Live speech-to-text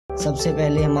سب سے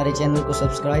پہلے ہمارے چینل کو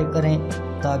سبسکرائب کریں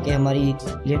تاکہ ہماری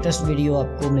لیٹسٹ ویڈیو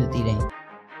آپ کو ملتی رہیں۔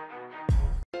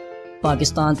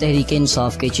 پاکستان تحریک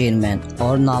انصاف کے چیئرمین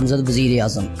اور نامزد وزیر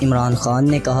اعظم عمران خان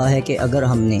نے کہا ہے کہ اگر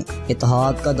ہم نے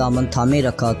اتحاد کا دامن تھامے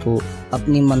رکھا تو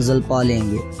اپنی منزل پا لیں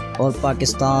گے اور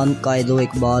پاکستان قائد و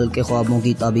اقبال کے خوابوں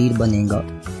کی تعبیر بنے گا۔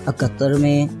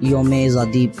 71ویں یوم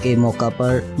آزادی کے موقع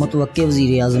پر متوقع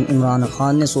وزیر اعظم عمران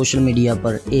خان نے سوشل میڈیا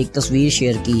پر ایک تصویر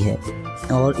شیئر کی ہے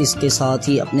اور اس کے ساتھ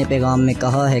ہی اپنے پیغام میں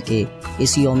کہا ہے کہ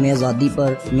اس یوم آزادی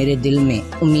پر میرے دل میں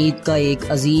امید کا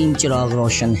ایک عظیم چراغ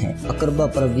روشن ہے۔ اقربہ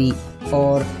پروی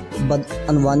اور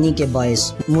بدعنوانی کے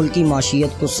باعث ملکی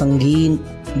معیشت کو سنگین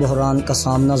بحران کا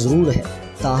سامنا ضرور ہے،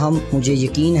 تاہم مجھے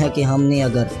یقین ہے کہ ہم نے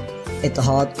اگر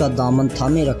اتحاد کا دامن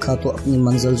تھامے رکھا تو اپنی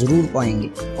منزل ضرور پائیں گے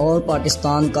اور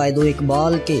پاکستان قائد و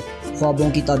اقبال کے خوابوں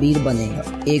کی تعبیر بنے گا۔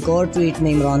 ایک اور ٹویٹ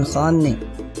میں عمران خان نے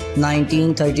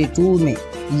 1932 میں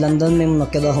لندن میں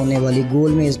منعقدہ ہونے والی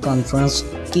گول میز کانفرنس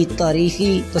کی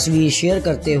تاریخی تصویر شیئر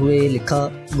کرتے ہوئے لکھا،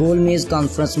 گول میز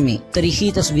کانفرنس میں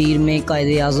تاریخی تصویر میں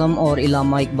قائد اعظم اور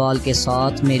علامہ اقبال کے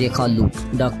ساتھ میرے خالو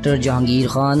ڈاکٹر جہانگیر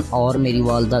خان اور میری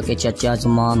والدہ کے چچا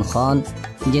زمان خان،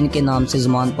 جن کے نام سے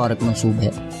زمان پارک منسوب ہے،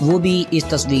 وہ بھی اس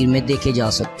تصویر میں دیکھے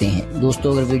جا سکتے ہیں۔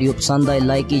 دوستو، اگر ویڈیو پسند آئے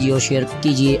لائک کیجیے اور شیئر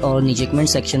کیجیے اور نیچے کمنٹ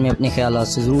سیکشن میں اپنے خیالات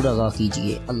سے ضرور آگاہ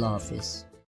کیجیے۔ اللہ حافظ۔